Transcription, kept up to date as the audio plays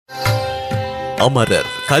அமரர்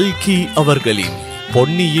கல்கி அவர்களின்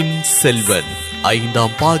பொன்னியின் செல்வன்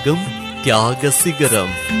 5ஆம் பாகம் தியாக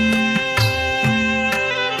சிகரம்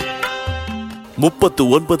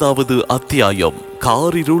 39வது அத்தியாயம்.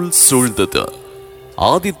 காரிருள் சூழ்ந்தது.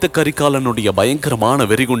 ஆதித்த கரிகாலனுடைய பயங்கரமான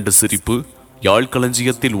வெறிகொண்ட சிரிப்பு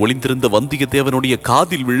யாழ்களஞ்சியத்தில் ஒளிந்திருந்த வந்தியத்தேவனுடைய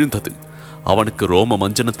காதில் விழுந்தது. அவனுக்கு ரோம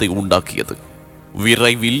மஞ்சனத்தை உண்டாக்கியது.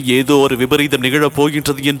 விரைவில் ஏதோ ஒரு விபரீதம் நிகழப்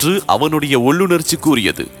போகின்றது என்று அவனுடைய உள்ளுணர்ச்சி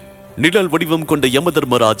கூறியது. நிழல் வடிவம் கொண்ட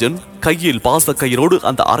யமதர்மராஜன் கையில் பாசக்கயிறோடு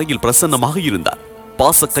அந்த அறையில் பிரசன்னமாக இருந்தார்.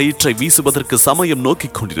 பாசக்கயிற்றை வீசுவதற்கு சமயம்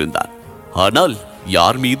நோக்கிக் கொண்டிருந்தார். ஆனால்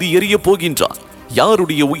யார் மீது எரிய போகின்றான்?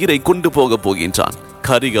 யாருடைய உயிரை கொண்டு போக போகின்றான்?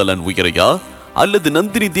 கரிகாலன் உயிரையா அல்லது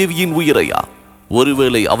நந்தினி தேவியின் உயிரையா?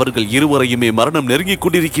 ஒருவேளை அவர்கள் இருவரையுமே மரணம் நெருங்கிக்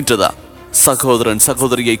கொண்டிருக்கின்றதா? சகோதரன்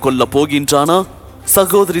சகோதரியை கொல்ல போகின்றானா?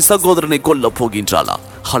 சகோதரி சகோதரனை கொல்ல போகின்றாளா?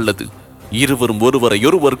 அல்லது இருவரும்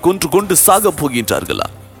ஒருவரையொருவர் கொன்று கொண்டு சாக போகின்றார்களா?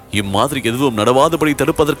 இம்மாதிரி எதுவும் நடவாதபடி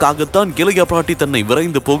தடுப்பதற்காகத்தான் இளைய பிராட்டி தன்னை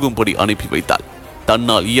விரைந்து போகும்படி அனுப்பி வைத்தாள்.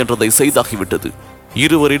 தன்னால் இயன்றதை செய்தாகிவிட்டது.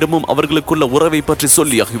 இருவரிடமும் அவர்களுக்குள்ள உறவை பற்றி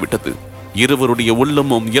சொல்லியாகிவிட்டது. இருவருடைய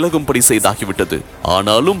உள்ளமும் இலகும்படி செய்தாகிவிட்டது.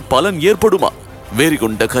 ஆனாலும் பலன் ஏற்படுமா? வேறு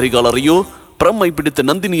கொண்ட கரிகாலரையோ பிரம்மை பிடித்த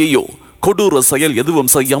நந்தினியையோ கொடூர செயல்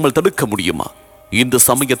எதுவும் செய்யாமல் தடுக்க முடியுமா? இந்த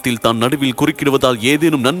சமயத்தில் தான் நடுவில் குறுக்கிடுவதால்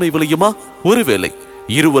ஏதேனும் நன்மை விளையுமா? ஒருவேளை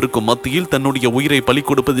இருவருக்கும் மத்தியில் தன்னுடைய உயிரை பலி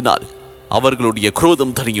கொடுப்பதினால் அவர்களுடைய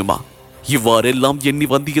குரோதம் தனியுமா? இவ்வாறெல்லாம் எண்ணி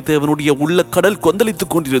வந்தியத்தேவனுடைய உள்ள கடல்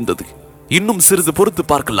கொந்தளித்துக் கொண்டிருந்தது. இன்னும் சிறிது பொறுத்து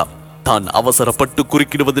பார்க்கலாம். தான் அவசரப்பட்டு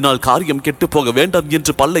குறுக்கிடுவதனால் காரியம் கெட்டு போக வேண்டாம்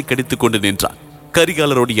என்று பல்லை கடித்துக் கொண்டு நின்றான்.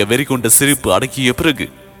 கரிகாலருடைய வெறிகொண்ட சிரிப்பு அடக்கிய பிறகு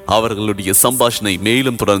அவர்களுடைய சம்பாஷணை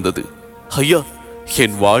மேலும் தொடர்ந்தது. ஐயா,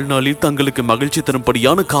 என் வாழ்நாளில் தங்களுக்கு மகிழ்ச்சி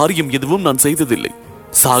தரும்படியான காரியம் எதுவும் நான் செய்ததில்லை.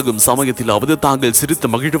 சாகும் சமயத்திலாவது தாங்கள் சிரித்து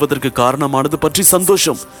மகிழ்வதற்கு காரணமானது பற்றி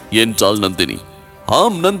சந்தோஷம் என்றாள் நந்தினி.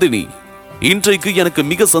 ஆம் நந்தினி, இன்றைக்கு எனக்கு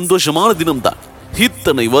மிக சந்தோஷமான தினம்தான்.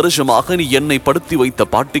 இத்தனை வருஷமாக நீ என்னை படுத்தி வைத்த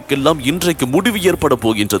பாட்டுக்கெல்லாம் இன்றைக்கு முடிவு ஏற்பட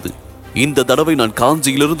போகின்றது. இந்த தடவை நான்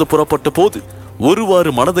காஞ்சியிலிருந்து புறப்பட்ட போது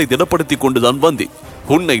ஒருவாறு மனதை திடப்படுத்திக் கொண்டுதான் வந்தேன்.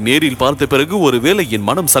 உன்னை நேரில் பார்த்த பிறகு ஒருவேளை என்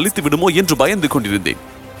மனம் சலித்து விடுமோ என்று பயந்து கொண்டிருந்தேன்.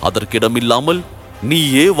 அதற்கிடமில்லாமல்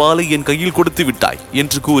நீயே வாளை என் கையில் கொடுத்து விட்டாய்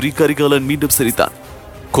என்று கூறி கரிகாலன் மீண்டும் சிரித்தான்.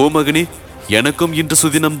 கோமகனே, எனக்கும் இன்று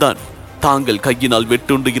சுதினம்தான். தாங்கள் கையினால்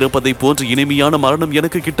வெட்டுண்டு இருப்பதை போன்ற இனிமையான மரணம்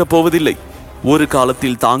எனக்கு கிட்ட போவதில்லை. ஒரு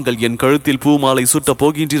காலத்தில் தாங்கள் என் கழுத்தில் பூமாலை சுட்ட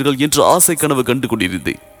போகின்றீர்கள் என்று ஆசை கனவு கண்டு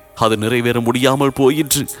கொண்டிருந்தேன். அது நிறைவேற முடியாமல்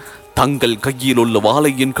போயிற்று. தங்கள் கையில் உள்ள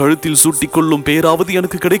வாளை என் கழுத்தில் சூட்டிக் கொள்ளும் பேராவது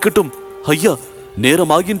எனக்கு கிடைக்கட்டும். ஐயா,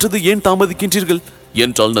 நேரமாகின்றது, ஏன் தாமதிக்கின்றீர்கள்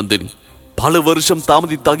என்றாள் நந்தினி. பல வருஷம்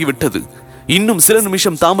தாமதித்தாகிவிட்டது. இன்னும் சில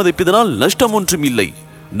நிமிஷம் தாமதிப்பதனால் நஷ்டம் ஒன்றும் இல்லை.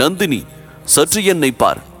 நந்தினி, சற்று என்னை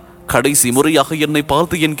பார். கடைசி முறையாக என்னை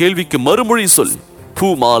பார்த்து என் கேள்விக்கு மறுமொழி சொல்.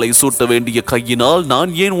 பூமாலை சூட்ட வேண்டிய கையினால்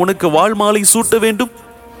நான் ஏன் உனக்கு வாழ்மாலை சூட்ட வேண்டும்?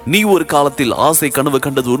 நீ ஒரு காலத்தில் ஆசை கனவு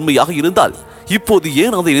கண்டது உண்மையாக இருந்தால் இப்போது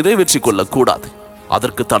ஏன் அதை நிறைவேற்றிக் கொள்ளக் கூடாது?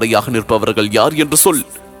 அதற்கு தடையாக நிற்பவர்கள் யார் என்று சொல்.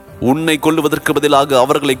 உன்னை கொல்லுவதற்கு பதிலாக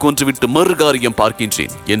அவர்களை கொன்றுவிட்டு மறுகாரியம்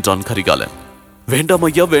பார்க்கின்றேன் என்றான் கரிகாலன். வேண்டாம்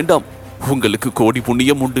ஐயா, வேண்டாம். உங்களுக்கு கோடி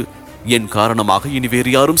புண்ணியம் உண்டு. என் காரணமாக இனி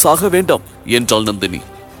வேறு யாரும் சாக வேண்டாம் என்றாள் நந்தினி.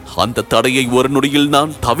 அந்த தடையை ஒரு நொடியில்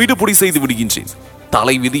நான் தவிடுபொடி செய்து விடுகின்றேன்.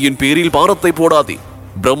 தலை விதியின் பேரில் பாரத்தை போடாதே.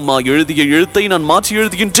 பிரம்மா எழுதிய எழுத்தை நான் மாற்றி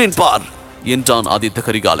எழுதுகின்றேன் பார் என்றான் ஆதித்த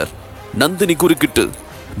கரிகாலர். நந்தினி குறுக்கிட்டு,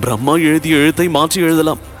 பிரம்மா எழுதிய எழுத்தை மாற்றி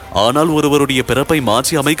எழுதலாம், ஆனால் ஒருவருடைய பிறப்பை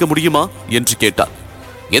மாற்றி அமைக்க முடியுமா என்று கேட்டார்.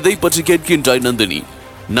 எதை பற்றி கேட்கின்றாய் நந்தினி?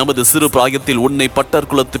 நமது சிறு பிராயத்தில் உன்னை பட்டர்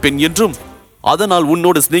குலத்து பெண் என்றும் அதனால்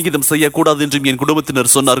உன்னோடு சிநேகிதம் செய்யக்கூடாது என்றும் என்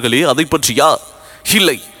குடும்பத்தினர் சொன்னார்களே, அதை பற்றியா?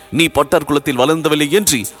 இல்லை, நீ பட்டர் குலத்தில் வளர்ந்தவில்லை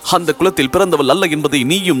என்று அந்த குலத்தில் பிறந்தவள் அல்ல என்பதை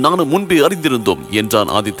நீயும் நானும் முன்பே அறிந்திருந்தோம் என்றான்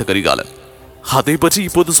ஆதித்த கரிகாலன். அதை பற்றி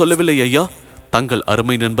இப்போது சொல்லவில்லை ஐயா. தங்கள்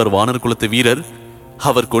அருமை நண்பர் வானர் குலத்து வீரர்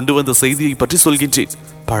அவர் கொண்டு வந்த செய்தியை பற்றி சொல்கின்றேன்.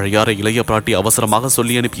 பழையாற இளைய பிராட்டி அவசரமாக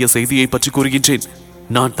சொல்லி அனுப்பிய செய்தியை பற்றி கூறுகின்றேன்.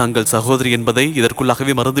 நான் தங்கள் சகோதரி என்பதை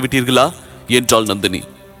இதற்குள்ளாகவே மறந்துவிட்டீர்களா என்றாள் நந்தினி.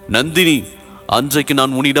 நந்தினி, அன்றைக்கு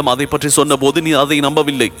நான் உன்னிடம் அதை பற்றி சொன்ன போது நீ அதை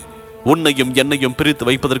நம்பவில்லை. உன்னையும் என்னையும் பிரித்து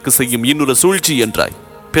வைப்பதற்கு செய்யும் இன்னொரு சூழ்ச்சி என்றாய்.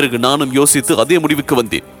 பிறகு நானும் யோசித்து அதே முடிவுக்கு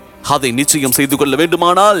வந்தேன். அதை நிச்சயம் செய்து கொள்ள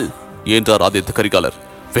வேண்டுமானால் என்றார் ஆதித்த கரிகாலர்.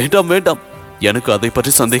 வேண்டாம் வேண்டாம், எனக்கு அதை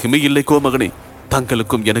பற்றி சந்தேகமே இல்லை கோமகனே.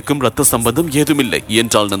 தங்களுக்கும் எனக்கும் இரத்த சம்பந்தம் ஏதுமில்லை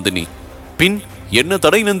என்றாள் நந்தினி. பின் என்ன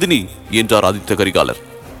தடை நந்தினி என்றார் ஆதித்த கரிகாலர்.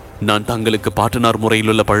 நான் தங்களுக்கு பாட்டனார்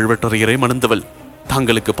முறையில் உள்ள பழுவேட்டரையரை மணந்தவள்,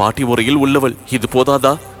 தங்களுக்கு பாட்டி முறையில் உள்ளவள். இது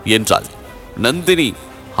போதாதா என்றாள். நந்தினி,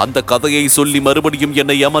 அந்த கதையை சொல்லி மறுபடியும்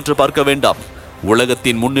என்னை ஏமாற்ற பார்க்க வேண்டாம்.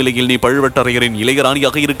 உலகத்தின் முன்னிலையில் நீ பழுவேட்டரையரின்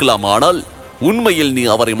இளையராணியாக இருக்கலாம், ஆனால் உண்மையில் நீ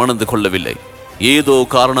அவரை மணந்து கொள்ளவில்லை. ஏதோ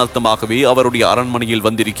காரணார்த்தமாகவே அவருடைய அரண்மனையில்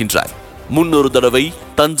வந்திருக்கின்றாய். முன்னொரு தடவை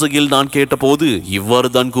தஞ்சையில் நான் கேட்டபோது இவ்வாறு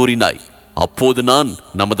தான் கூறினாய். அப்போது நான்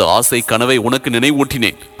நமது ஆசை கனவை உனக்கு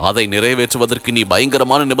நினைவூட்டினேன். அதை நிறைவேற்றுவதற்கு நீ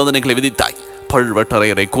பயங்கரமான நிபந்தனைகளை விதித்தாய்.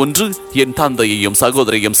 பழுவேட்டரையரை கொன்று என் தந்தையையும்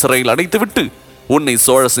சகோதரையும் சிறையில் அடைத்துவிட்டு உன்னை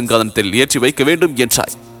சோழ சிங்காதனத்தில் ஏற்றி வைக்க வேண்டும்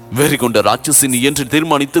என்றாய். வெறி கொண்ட ராட்சசினி என்று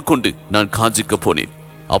தீர்மானித்துக் கொண்டு நான் காஞ்சிக்கு போனேன்.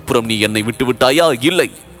 அப்புறம் நீ என்னை விட்டு விட்டாயா? இல்லை,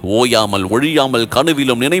 ஓயாமல் ஒழியாமல்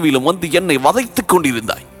கனவிலும் நினைவிலும் வந்து என்னை வதைத்துக்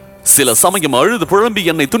கொண்டிருந்தாய். சில சமயம் அழுது புழம்பி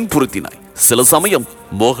என்னை துன்புறுத்தினாய். சில சமயம்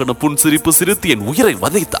மோகன புன் சிரிப்பு சிரித்து என் உயிரை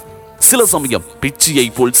வதைத்தாய். சில சமயம் பிச்சியை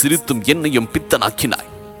போல் சிரித்தும் என்னையும் பித்தனாக்கினாய்.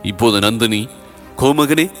 இப்போது நந்தினி,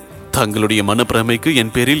 கோமகனே, தங்களுடைய மனப்பிரமைக்கு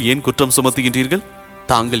என் பேரில் ஏன் குற்றம் சுமத்துகின்றீர்கள்?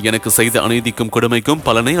 தாங்கள் எனக்கு செய்த அநீதிக்கும் கொடுமைக்கும்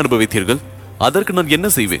பலனை அனுபவித்தீர்கள். அதற்கு நான் என்ன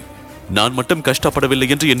செய்வேன்? நான் மட்டும் கஷ்டப்படவில்லை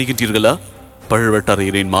என்று எண்ணுகின்றீர்களா?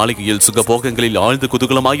 பழுவேட்டரையரின் மாளிகையில் சுகபோகங்களில் ஆழ்ந்து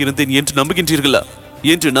குதூகலமாயிருந்தேன் என்று நம்புகின்றீர்களா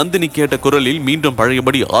என்று நந்தினி கேட்ட குரலில் மீண்டும்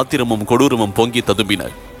பழையபடி ஆத்திரமும் கொடூரமும் பொங்கி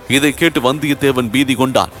ததும்பினார். இதை கேட்டு வந்தியத்தேவன் பீதி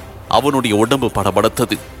கொண்டான். அவனுடைய உடம்பு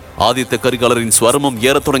படபடத்தது. ஆதித்த கரிகாலரின் ஸ்வரமும்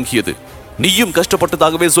ஏறத் தொடங்கியது. நீயும்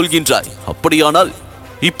கஷ்டப்பட்டதாகவே சொல்கின்றாய். அப்படியானால்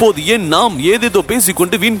இப்போது ஏன் நாம் ஏதேதோ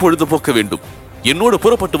பேசிக்கொண்டு வீண் பொழுது போக்க வேண்டும்? என்னோடு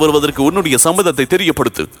புறப்பட்டு வருவதற்கு உன்னுடைய சம்மதத்தை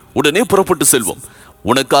தெரியப்படுத்து. உடனே புறப்பட்டு செல்வோம்.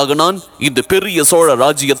 உனக்காக நான் இந்த பெரிய சோழ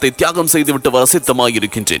ராஜ்யத்தை தியாகம் செய்துவிட்டு வர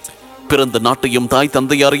சித்தமாயிருக்கின்றேன். பிறந்த நாட்டையும் தாய்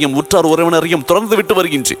தந்தையாரையும் உற்றார் உறவினரையும் தொடர்ந்து விட்டு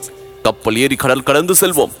வருகின்றேன். கப்பல் ஏறி கடல் கடந்து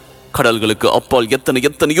செல்வோம். கடல்களுக்கு அப்பால்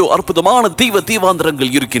எத்தனையோ அற்புதமான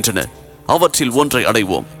தீவாந்திரங்கள் இருக்கின்றன. அவற்றில் ஒன்றை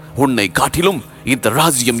அடைவோம். உன்னை காட்டிலும் இந்த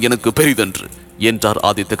ராஜ்யம் எனக்கு பெரிதென்று என்றார்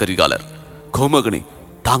ஆதித்த கரிகாலர். கோமகனே,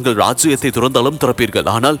 தாங்கள் ராஜ்யத்தை துறந்தாலும் துறப்பீர்கள்.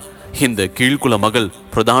 ஆனால் இந்த கீழ்குல மகள்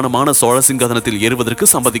பிரதானமான சோழ சிங்காதனத்தில் ஏறுவதற்கு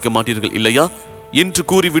சம்மதிக்க மாட்டீர்கள் இல்லையா என்று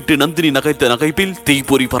கூறிவிட்டு நந்தினி நகைத்த நகைப்பில்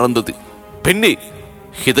தீப்பொறி பறந்தது. பெண்ணே,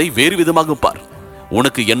 இதை வேறு விதமாக பார்.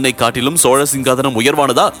 உனக்கு என்னை காட்டிலும் சோழ சிங்காதனம்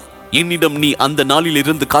உயர்வானதா? என்னிடம் நீ அந்த நாளில்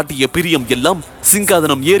இருந்து காட்டிய பிரியம் எல்லாம்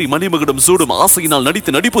சிங்காதனம் ஏறி மணிமகுடம் சூடும் ஆசையினால்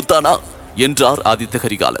நடித்த நடிப்புத்தானா என்றார் ஆதித்த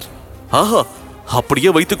கரிகாலர். ஆஹா, அப்படியே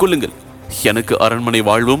வைத்துக் கொள்ளுங்கள். எனக்கு அரண்மனை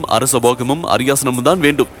வாழ்வும் அரசபோகமும் அரியாசனமும் தான்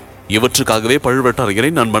வேண்டும். இவற்றுக்காகவே பழுவேட்டரையரை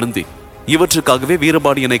நான் மணந்தேன். இவற்றுக்காகவே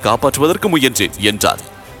வீரபாண்டியனை காப்பாற்றுவதற்கு முயன்றேன் என்றார்.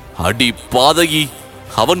 அடி பாதகி,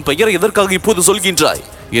 அவன் பெயரை எதற்காக இப்போது சொல்கின்றாய்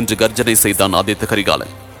என்று கர்ஜனை செய்தான் ஆதித்த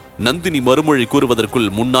கரிகாலன். நந்தினி மறுமொழி கூறுவதற்குள்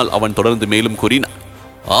முன்னால் அவன் தொடர்ந்து மேலும் கூறினான்.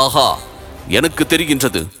 ஆஹா, எனக்கு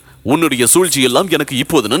தெரிகின்றது. உன்னுடைய சூழ்ச்சியெல்லாம் எனக்கு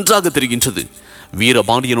இப்போது நன்றாக தெரிகின்றது.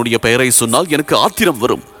 வீரபாண்டியனுடைய பெயரை சொன்னால் எனக்கு ஆத்திரம்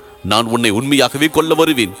வரும். நான் உன்னை உண்மையாகவே கொல்ல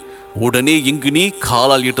வருவேன். உடனே இங்கு நீ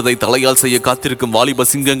காலால் இட்டதை தலையால் செய்ய காத்திருக்கும் வாலிப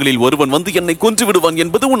சிங்கங்களில் ஒருவன் வந்து என்னை கொன்று விடுவான்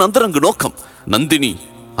என்பது உன் அந்தரங்கு நோக்கம். நந்தினி,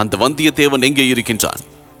 அந்த வந்தியத்தேவன் எங்கே இருக்கின்றான்?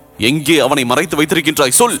 எங்கே அவனை மறைத்து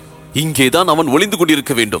வைத்திருக்கின்றாய்? சொல். இங்கேதான் அவன் ஒளிந்து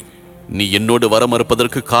கொண்டிருக்க வேண்டும். நீ என்னோடு வர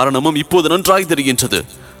மறுப்பதற்கு காரணமும் இப்போது நன்றாய் தெரிகின்றது.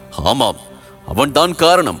 ஆமாம், அவன்தான்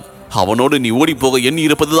காரணம். அவனோடு நீ ஓடிப்போக எண்ணி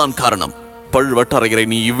இருப்பதுதான் காரணம். பழுவேட்டரையரை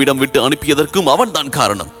நீ இவ்விடம் விட்டு அனுப்பியதற்கும் அவன்தான்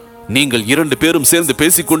காரணம். நீங்கள் 2 பேரும் சேர்ந்து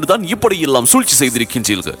பேசிக்கொண்டுதான் இப்படியெல்லாம் சூழ்ச்சி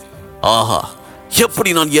செய்திருக்கின்றீர்கள். ஆஹா,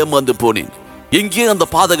 எப்படி நான் ஏமாந்து போனேன். எங்கே அந்த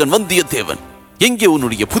பாதகன் வந்தியத்தேவன்? எங்கே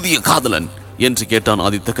உன்னுடைய புதிய காதலன் என்று கேட்டான்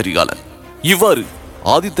ஆதித்த கரிகாலன். இவ்வாறு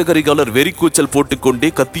ஆதித்த கரிகாலர் வெறிக்கூச்சல் போட்டுக்கொண்டே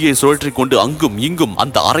கத்தியை சுழற்றிக் கொண்டு அங்கும் இங்கும்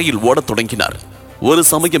அந்த அறையில் ஓடத் தொடங்கினார். ஒரு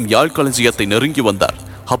சமயம் யாழ்களஞ்சியத்தை நெருங்கி வந்தார்.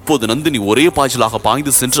 அப்போது நந்தினி ஒரே பாய்ச்சலாக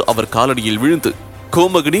பாய்ந்து சென்று அவர் காலடியில் விழுந்து,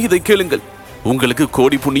 கோமகனே, இதை கேளுங்கள். உங்களுக்கு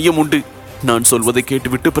கோடி புண்ணியம் உண்டு. நான் சொல்வதை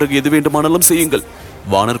கேட்டுவிட்டு பிறகு எது வேண்டுமானாலும் செய்யுங்கள்.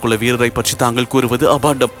 வானர்குல வீரரை பற்றி தாங்கள் கூறுவது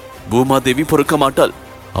அபாண்டம். பூமாதேவி பொறுக்க மாட்டாள்.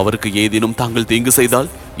 அவருக்கு ஏதேனும் தாங்கள் தீங்கு செய்தால்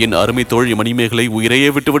என் அருமை தோழி மணிமேகலை உயிரையே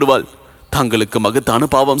விட்டு விடுவாள். தங்களுக்கு மகத்தான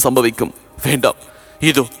பாவம் சம்பவிக்கும். வேண்டாம்,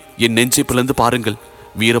 இதோ என் நெஞ்சை பிளந்து பாருங்கள்.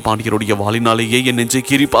 வீரபாண்டியருடைய வாளினாலேயே என் நெஞ்சை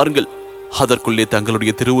கீறி பாருங்கள். அதற்குள்ளே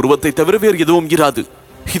தங்களுடைய திருவுருவத்தை தவிர வேறு எதுவும் இராது.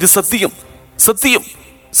 இது சத்தியம், சத்தியம்,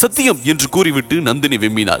 சத்தியம் என்று கூறிவிட்டு நந்தினி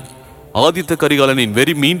வெம்மினாள். ஆதித்த கரிகாலனின்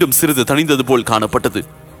வெறி மீண்டும் சிறிது தணிந்தது போல் காணப்பட்டது.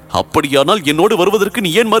 அப்படியானால் என்னோடு வருவதற்கு நீ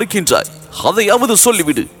ஏன் மறுக்கின்றாய்? அதையாவது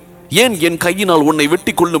சொல்லிவிடு. ஏன் என் கையினால் உன்னை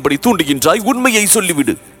வெட்டி கொள்ளும்படி தூண்டுகின்றாய்? உண்மையை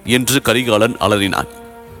சொல்லிவிடு என்று கரிகாலன் அலறினான்.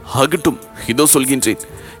 ஆகட்டும், இதோ சொல்கின்றேன்.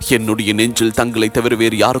 என்னுடைய நெஞ்சில் தங்களை தவிர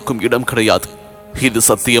வேறு யாருக்கும் இடம் கிடையாது. இது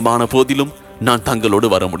சத்தியமான போதிலும் நான் தங்களோடு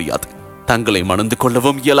வர முடியாது. தங்களை மணந்து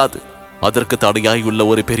கொள்ளவும் இயலாது. அதற்கு தடையாயுள்ள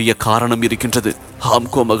ஒரு பெரிய காரணம் இருக்கின்றது. ஆம்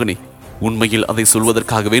கோமகனே, உண்மையில் அதை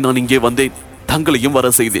சொல்வதற்காகவே நான் இங்கே வந்தேன். தங்களையும் வர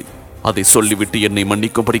செய்தேன். அதை சொல்லிவிட்டு என்னை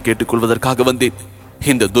மன்னிக்கும்படி கேட்டுக்கொள்வதற்காக வந்தேன்.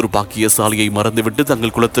 இந்த துர்பாக்கிய சாலையை மறந்துவிட்டு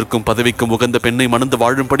தங்கள் குலத்திற்கும் பதவிக்கும் உகந்த பெண்ணை மணந்து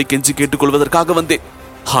வாழும்படி கெஞ்சி கேட்டுக்கொள்வதற்காக வந்தேன்.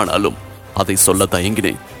 ஆனாலும் அதை சொல்ல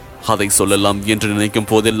தயங்கினேன். அதை சொல்லலாம் என்று நினைக்கும்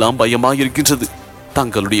போதெல்லாம் பயமாயிருக்கின்றது.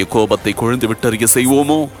 தங்களுடைய கோபத்தை கொழுந்து விட்டறிய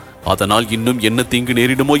செய்வோமோ, அதனால் இன்னும் என்ன தீங்கு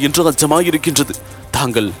நேரிடுமோ என்று அச்சமாயிருக்கின்றது.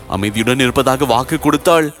 தாங்கள் அமைதியுடன் இருப்பதாக வாக்கு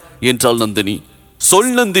கொடுத்தாள் என்றாள் நந்தினி.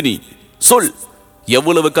 சொல் நந்தினி, சொல்.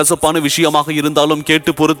 எவ்வளவு கசப்பான விஷயமாக இருந்தாலும்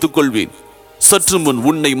கேட்டு பொறுத்துக் கொள்வேன். சற்று முன்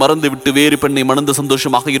உன்னை மறந்துவிட்டு வேறு பெண்ணை மணந்து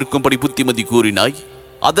சந்தோஷமாக இருக்கும்படி புத்திமதி கூறினாய்.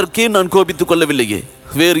 அதற்கே நான் கோபித்துக் கொள்ளவில்லையே.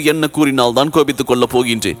 வேறு என்ன கூறினால் தான் கோபித்துக் கொள்ளப்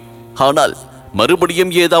போகின்றேன். ஆனால்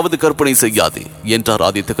மறுபடியும் ஏதாவது கற்பனை செய்யாதே என்றார்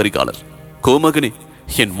ஆதித்த கரிகாலர். கோமகனே,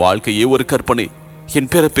 என் வாழ்க்கையே ஒரு கற்பனை,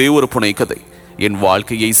 என் பிறப்பே ஒரு புனை கதை. என்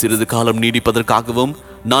வாழ்க்கையை சிறிது காலம் நீடிப்பதற்காகவும்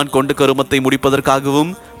நான் கொண்ட கருமத்தை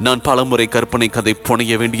முடிப்பதற்காகவும் நான் பலமுறை கற்பனை கதை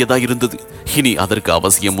புனைய வேண்டியதாயிருந்தது. இனி அதற்கு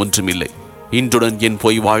அவசியம் ஒன்றுமில்லை. இன்றுடன் என்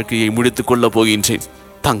பொய் வாழ்க்கையை முடித்துக் கொள்ளப் போகின்றேன்.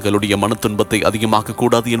 தங்களுடைய மன துன்பத்தை அதிகமாக்க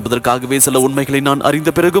கூடாது என்பதற்காகவே சில உண்மைகளை நான் அறிந்த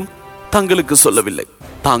பிறகும் தங்களுக்கு சொல்லவில்லை.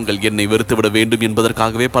 தாங்கள் என்னை வெறுத்துவிட வேண்டும்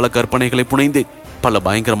என்பதற்காகவே பல கற்பனைகளை புனைந்தேன். பல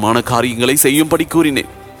பயங்கரமான காரியங்களை செய்யும்படி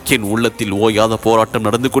கூறினேன். என் உள்ளத்தில் ஓயாத போராட்டம்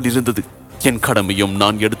நடந்து கொண்டிருந்தது. என் கடமையும்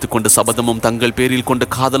நான் எடுத்துக்கொண்ட சபதமும் தங்கள் பேரில் கொண்ட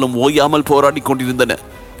காதலும் ஓயாமல் போராடி கொண்டிருந்தன.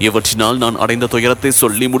 இவற்றினால் நான் அடைந்த துயரத்தை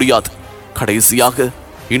சொல்லி முடியாது. கடைசியாக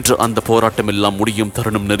இன்று அந்த போராட்டம் எல்லாம் முடியும்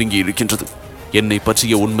தருணம் நெருங்கி இருக்கின்றது. என்னை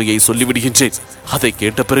பற்றிய உண்மையை சொல்லிவிடுகின்றேன். அதை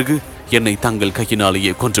கேட்ட பிறகு என்னை தங்கள்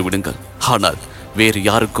கையினாலேயே கொன்று விடுங்கள். ஆனால் வேறு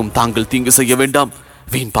யாருக்கும் தாங்கள் தீங்கு செய்ய வேண்டாம்.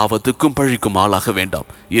 வீண் பாவத்துக்கும் பழிக்கும் ஆளாக வேண்டாம்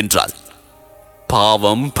என்றாள்.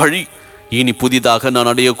 பாவம், பழி, இனி புதிதாக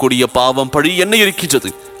நான் அடையக்கூடிய பாவம், பழி என்ன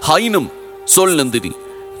இருக்கின்றது? ஆயினும் சொல் நந்தினி,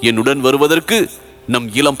 என்னுடன் வருவதற்கு, நம்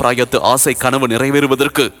இளம் பிராயத்து ஆசை கனவு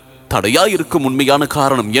நிறைவேறுவதற்கு தடையாயிருக்கும் உண்மையான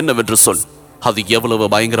காரணம் என்னவென்று சொல். அது எவ்வளவு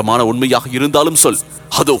பயங்கரமான உண்மையாக இருந்தாலும் சொல்.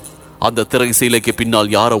 அதோ அந்த திரை சீலைக்கு பின்னால்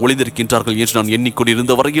யாரோ ஒளிந்திருக்கின்றார்கள் என்று நான்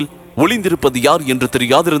எண்ணிக்கொண்டிருந்த வரையில், ஒளிந்திருப்பது யார் என்று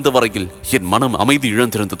தெரியாதிருந்த வரையில் என் மனம் அமைதி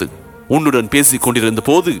இழந்திருந்தது. உன்னுடன் பேசிக் கொண்டிருந்த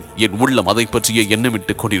போது என் உள்ளம் அதை பற்றிய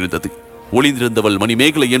எண்ணமிட்டுக் கொண்டிருந்தது. ஒளிந்திருந்தவள்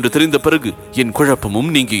மணிமேகலை என்று தெரிந்த பிறகு என்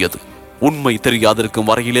குழப்பமும் நீங்கியது. உண்மை தெரியாதிருக்கும்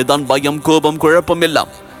வரையிலேதான் பயம், கோபம், குழப்பம்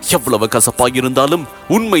எல்லாம். எவ்வளவு கசப்பாயிருந்தாலும்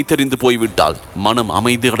உண்மை தெரிந்து போய்விட்டால் மனம்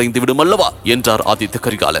அமைதி அடைந்து விடும் அல்லவா என்றார் ஆதித்த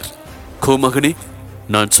கரிகாலர். கோமகனே,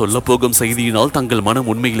 நான் சொல்ல போகும் செய்தியினால் தங்கள் மனம்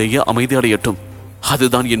உண்மையிலேயே அமைதி அடையட்டும்.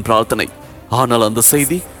 அதுதான் என் பிரார்த்தனை. ஆனால் அந்த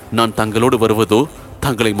செய்தி நான் தங்களோடு வருவதோ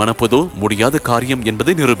தங்களை மணப்பதோ முடியாத காரியம்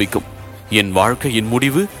என்பதை நிரூபிக்கும். என் வாழ்க்கையின்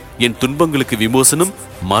முடிவு, என் துன்பங்களுக்கு விமோசனம்,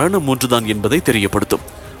 மரணம் ஒன்றுதான் என்பதை தெரியப்படுத்தும்.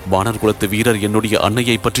 வானர் குலத்து வீரர் என்னுடைய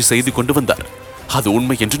அன்னையை பற்றி செய்து கொண்டு வந்தார். அது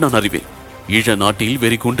உண்மை என்று நான் அறிவேன். ஈழ நாட்டில்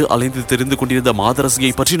வெறி கொண்டு அலைந்து தெரிந்து கொண்டிருந்த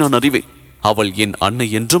மாதரசியை பற்றி நான் அறிவேன். அவள் என் அன்னை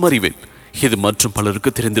என்றும் அறிவேன். இது மற்றும் பலருக்கு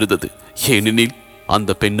தெரிந்திருந்தது. ஏனெனில்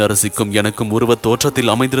அந்த பெண்ணரசிக்கும் எனக்கும் உருவ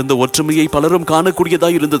தோற்றத்தில் அமைந்திருந்த ஒற்றுமையை பலரும்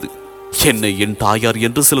காணக்கூடியதாயிருந்தது. என்னை என் தாயார்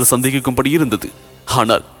என்று சிலர் சந்தேகிக்கும்படி இருந்தது.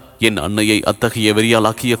 ஆனால் என் அன்னையை அத்தகைய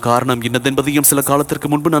வெறியாலாக்கிய காரணம் என்னதென்பதையும் சில காலத்திற்கு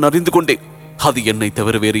முன்பு நான் அறிந்து கொண்டேன். அது என்னை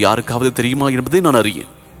தவிர வேறு யாருக்காவது தெரியுமா என்பதை நான்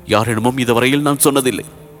அறியேன். யாரிடமும் இதுவரையில் நான் சொன்னதில்லை.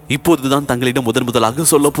 இப்போதுதான் தங்களிடம் முதலாக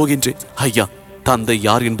சொல்லப் போகின்றேன். ஐயா, தந்தை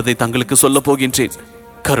யார் என்பதை தங்களுக்கு சொல்லப் போகின்றேன்.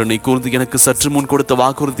 கருணை கூர்ந்து எனக்கு சற்று முன் கொடுத்த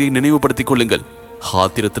வாக்குறுதியை நினைவுபடுத்திக் கொள்ளுங்கள்.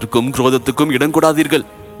 ஆத்திரத்திற்கும் குரோதத்துக்கும் இடம் கொடாதீர்கள்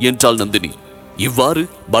என்றாள் நந்தினி. இவ்வாறு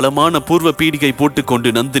பலமான பூர்வ பீடிகை போட்டுக்கொண்டு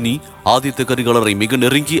நந்தினி ஆதித்த கரிகாலரை மிக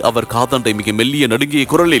நெருங்கி அவர் காதாண்டை மிக மெல்லிய நடுங்கிய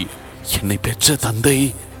குரலில், என்னை பெற்ற தந்தை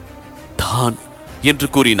தான் என்று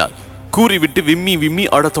கூறினார். கூறிவிட்டு விம்மி விம்மி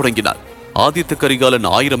அழத் தொடங்கினார். ஆதித்த கரிகாலன்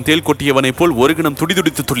 1000 தேல் கொட்டியவனைப் போல் ஒரு கணம்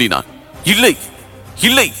துடிதுடித்து துள்ளினான். இல்லை,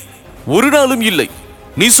 இல்லை, ஒரு நாளும் இல்லை,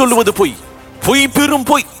 நீ சொல்லுவது பொய், பொய், பெரும்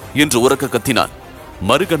பொய் என்று உரக்க கத்தினான்.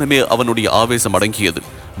 மறுகணமே அவனுடைய ஆவேசம் அடங்கியது.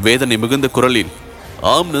 வேதனை மிகுந்த குரலில்,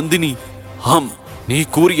 ஆம் நந்தினி, ஆம், நீ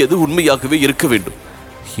கூறியது உண்மையாகவே இருக்க வேண்டும்.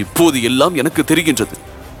 இப்போது எல்லாம் எனக்கு தெரிகின்றது.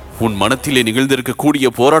 உன் மனத்திலே நிகழ்ந்திருக்கக்கூடிய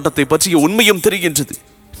போராட்டத்தை பற்றிய உண்மையும் தெரிகின்றது.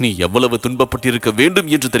 நீ எவ்வளவு துன்பப்பட்டிருக்க வேண்டும்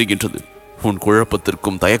என்று தெரிகின்றது. உன்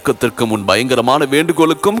குழப்பத்திற்கும் தயக்கத்திற்கும் உன் பயங்கரமான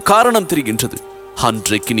வேண்டுகோளுக்கும் காரணம் தெரிகின்றது.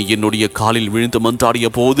 அன்றைக்கு நீ என்னுடைய காலில் விழுந்து மன்றாடிய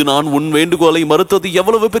போது நான் உன் வேண்டுகோளை மறுத்தது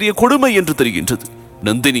எவ்வளவு பெரிய கொடுமை என்று தெரிகின்றது.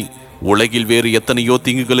 நந்தினி, உலகில் வேறு எத்தனையோ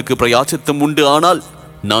தீங்குகளுக்கு பிரயாச்சித்தம் உண்டு. ஆனால்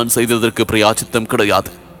நான் செய்ததற்கு பிரயாச்சித்தம் கிடையாது.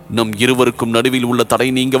 நம் இருவருக்கும் நடுவில் உள்ள தடை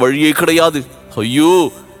நீங்க வழியே கிடையாது. ஐயோ,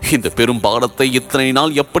 இந்த பெரும் பாரத்தை இத்தனை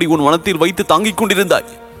நாள் எப்படி உன் மனத்தில் வைத்து தாங்கிக் கொண்டிருந்தாய்?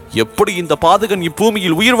 எப்படி இந்த பாதகன்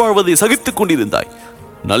இப்பூமியில் உயிர் வாழ்வதை சகித்துக் கொண்டிருந்தாய்?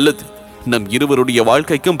 நல்லது, நம் இருவருடைய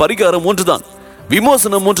வாழ்க்கைக்கும் பரிகாரம் ஒன்றுதான்,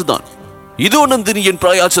 விமோசனம் ஒன்றுதான். இதோ நந்தினியின்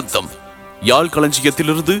பிராயச்சித்தம். யாழ்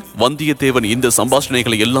களஞ்சியத்திலிருந்து வந்தியத்தேவன் இந்த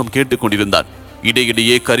சம்பாஷணைகளை எல்லாம் கேட்டுக் கொண்டிருந்தான்.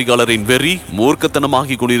 இடையிடையே கரிகாலரின் வெறி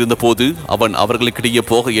மூர்க்கத்தனமாகிக் கொண்டிருந்த போது அவன் அவர்களுக்கிடையே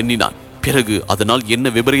போக எண்ணினான். பிறகு அதனால் என்ன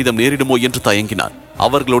விபரீதம் நேரிடுமோ என்று தயங்கினான்.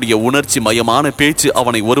 அவர்களுடைய உணர்ச்சி மயமான பேச்சு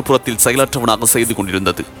அவனை ஒரு புறத்தில் செயலற்றவனாக செய்து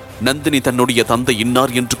கொண்டிருந்தது. நந்தினி தன்னுடைய தந்தை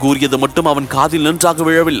இன்னார் என்று கூறியது மட்டும் அவன் காதில் நன்றாக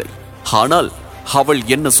விழவில்லை. ஆனால் அவள்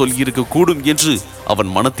என்ன சொல்லியிருக்க கூடும் என்று அவன்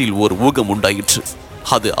மனத்தில் ஓர் ஊகம் உண்டாயிற்று.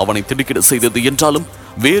 அது அவனை திடுக்கிட செய்தது என்றாலும்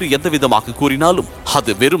வேறு எந்த விதமாக கூறினாலும்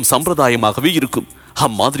அது வெறும் சம்பிரதாயமாகவே இருக்கும்.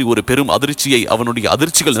 அம்மாதிரி ஒரு பெரும் அதிர்ச்சியை அவனுடைய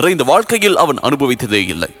அதிர்ச்சிகள் நிறைந்த வாழ்க்கையில் அவன் அனுபவித்ததே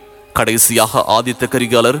இல்லை. கடைசியாக ஆதித்த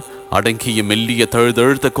கரிகாலர் அடங்கிய மெல்லிய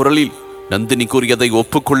தழுதழுத்த குரலில் நந்தினி கூறியதை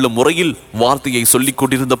ஒப்புக்கொள்ளும் முறையில் வார்த்தையை சொல்லிக்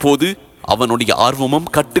கொண்டிருந்த போது அவனுடைய ஆர்வமும்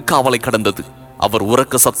கட்டுக்காவலை கடந்தது. அவர்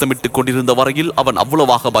உறக்க சத்தமிட்டுக் கொண்டிருந்த வரையில் அவன்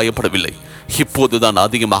அவ்வளவாக பயப்படவில்லை. இப்போதுதான்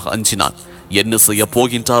அதிகமாக அஞ்சினான். என்ன செய்ய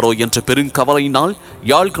போகின்றாரோ என்ற பெருங்கவலையினால்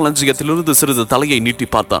யாழ் களஞ்சியத்திலிருந்து சிறிது தலையை நீட்டி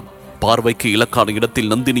பார்த்தான். பார்வைக்கு இலக்கான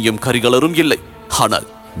இடத்தில் நந்தினியும் கரிகாலரும் இல்லை. ஆனால்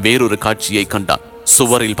வேறொரு காட்சியை கண்டான்.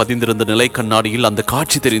 சுவரில் பதிந்திருந்த நிலை கண்ணாடியில் அந்த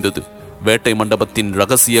காட்சி தெரிந்தது. வேட்டை மண்டபத்தின்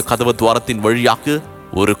ரகசிய கதவு துவாரத்தின் வழியாக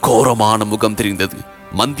ஒரு கோரமான முகம் தெரிந்தது.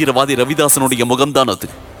 மந்திரவாதி ரவிதாசனுடைய முகம்தான் அது.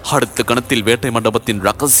 அடுத்த கணத்தில் வேட்டை மண்டபத்தின்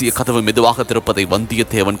ரகசிய கதவு மெதுவாக திறப்பதை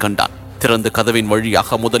வந்தியத்தேவன் கண்டான். திறந்த கதவின்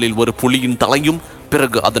வழியாக முதலில் ஒரு புலியின் தலையும்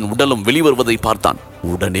பிறகு அதன் உடலும் வெளிவருவதை பார்த்தான்.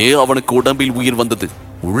 உடனே அவனுக்கு உடம்பில் உயிர் வந்தது.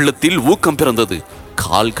 உள்ளத்தில் ஊக்கம் பிறந்தது.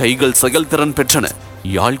 கால் கைகள் செயல்திறன் பெற்றன.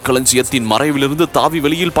 யாழ் களஞ்சியத்தின் மறைவிலிருந்து தாவி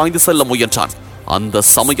வெளியில் பாய்ந்து செல்ல முயன்றான். அந்த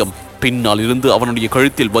சமயம் பின்னால் இருந்து அவனுடைய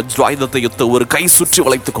கழுத்தில் வஜ்ராயுதத்தை ஒத்த ஒரு கை சுற்றி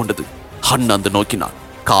வளைத்துக் கொண்டது. அண்ணாந்து நோக்கினான்.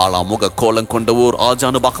 காலாமுக கோலம் கொண்ட ஓர்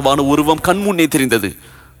ஆஜானு பகவான உருவம் கண்முன்னே தெரிந்தது.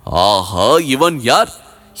 ஆஹா, இவன் யார்?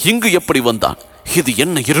 இங்கு எப்படி வந்தான்? இது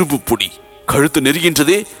என்ன இரும்பு புடி? கழுத்து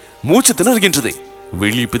நெருகின்றதே, மூச்சு திணறுகின்றதே,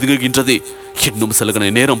 வெளி பிதுகுகின்றதே. இன்னும் சில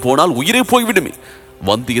நேரம் போனால் உயிரே போய்விடுமே.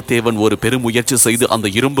 வந்தியத்தேவன் ஒரு பெருமுயற்சி செய்து அந்த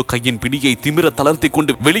இரும்பு கையின் பிடியை திமிர தளர்த்தி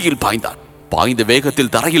கொண்டு வெளியில் பாய்ந்தான். பாய்ந்த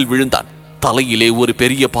வேகத்தில் தரையில் விழுந்தான். தலையிலே ஒரு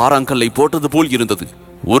பெரிய பாறாங்கல்லை போட்டது போல் இருந்தது.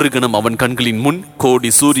 ஒரு கணம் அவன் கண்களின் முன் கோடி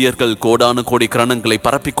சூரியர்கள் கோடான கோடி கிரணங்களை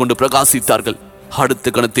பரப்பிக் கொண்டு பிரகாசித்தார்கள்.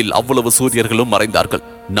 அடுத்த கணத்தில் அவ்வளவு சூரியர்களும் மறைந்தார்கள்.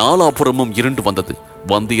 நாலாபுறமும் இருண்டு வந்தது.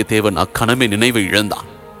 வந்தியத்தேவன் அக்கணமே நினைவை இழந்தான்.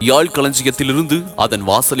 யாழ் களஞ்சியத்திலிருந்து அதன்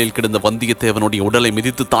வாசலில் கிடந்த வந்தியத்தேவனுடைய உடலை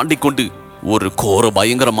மிதித்து தாண்டி கொண்டு ஒரு கோர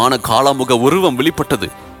பயங்கரமான காளாமுக உருவம் வெளிப்பட்டது.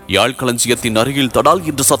 யாழ் களஞ்சியத்தின் அருகில் தடால்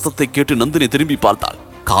என்ற சத்தத்தை கேட்டு நந்தினி திரும்பி பார்த்தாள்.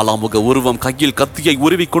 காளாமுக உருவம் கையில் கத்தியை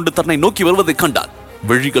உருவிக்கொண்டு தன்னை நோக்கி வருவதை கண்டாள்.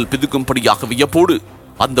 விழிகள் பிதுக்கும்படியாக வியப்போடு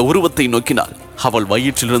அந்த உருவத்தை நோக்கினாள். அவள்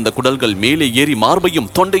வயிற்றில் இருந்த குடல்கள் மேலே ஏறி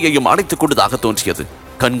மார்பையும் தொண்டையையும் அடைத்துக் கொண்டதாக தோன்றியது.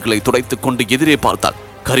 கண்களை துடைத்துக் கொண்டு எதிரே பார்த்தாள்.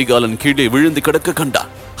 கரிகாலன் கீழே விழுந்து கிடக்க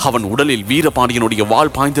கண்டான். அவன் உடலில் வீரபாண்டியனுடைய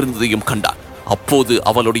வாள் பாய்ந்திருந்ததையும் கண்டான். அப்போது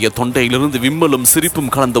அவளுடைய தொண்டையிலிருந்து விம்மலும்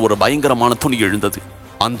சிரிப்பும் கலந்த ஒரு பயங்கரமான துணி எழுந்தது.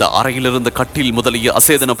 அந்த அறையிலிருந்த கட்டில் முதலிய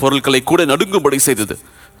அசேதன பொருட்களை கூட நடுங்கும்படி செய்தது.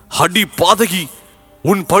 அடி பாதகி,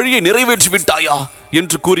 உன் பழியை நிறைவேற்றி விட்டாயா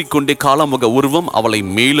என்று கூறிக்கொண்டே காளாமுக உருவம் அவளை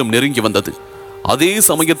மேலும் நெருங்கி வந்தது. அதே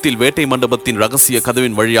சமயத்தில் வேட்டை மண்டபத்தின் ரகசிய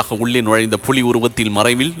கதவின் வழியாக உள்ளே நுழைந்த புலி உருவத்தில்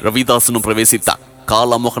மறைவில் ரவிதாசனும் பிரவேசித்தான்.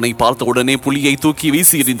 காளாமுகனை பார்த்த உடனே புலியை தூக்கி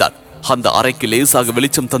வீசி எறிந்தான். அந்த அறைக்கு லேசாக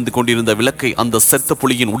வெளிச்சம் தந்து கொண்டிருந்த விளக்கை அந்த செத்த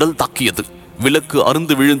புலியின் உடல் தாக்கியது. விளக்கு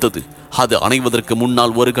அருந்து விழுந்தது. அது அணைவதற்கு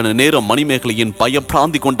முன்னால் ஒரு கண நேரம் மணிமேகலையின்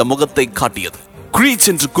பயப்பிராந்தி கொண்ட முகத்தை காட்டியது. கிரீச்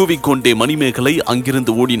என்று கூவிக்கொண்டே மணிமேகலை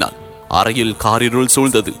அங்கிருந்து ஓடினாள். அறையில் காரிருள்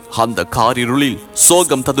சூழ்ந்தது. அந்த காரிருளில்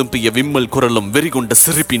சோகம் ததும்பிய விம்மல் குரலும் வெறிகொண்ட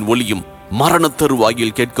சிரிப்பின் ஒலியும் மரண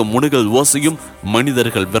தருவாயில் கேட்கும் முணுகல் ஓசையும்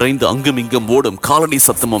மனிதர்கள் விரைந்து அங்குமிங்கும் ஓடும் காலடி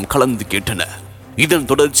சத்தமும் கலந்து கேட்டன. இதன்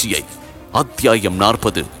தொடர்ச்சியை அத்தியாயம்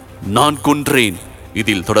 40 நான் கொன்றேன்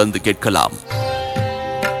இதில் தொடர்ந்து கேட்கலாம்.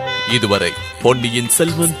 இதுவரை பொன்னியின்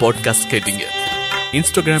செல்வன் பாட்காஸ்ட் கேட்டீங்க.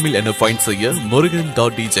 இன்ஸ்டாகிராமில் என்ன ஃபைண்ட் செய்ய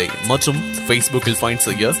murugan.dj மற்றும் ஃபேஸ்புக்கில் ஃபைண்ட்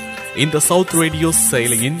செய்ய இந்த சவுத் ரேடியோ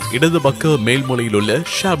செயலியின் இடது பக்க மேல்முனையில் உள்ள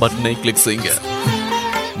ஷேர் பட்டனை கிளிக் செய்யுங்க.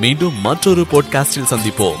 மீண்டும் மற்றொரு பாட்காஸ்டில்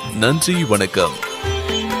சந்திப்போம். நன்றி, வணக்கம்.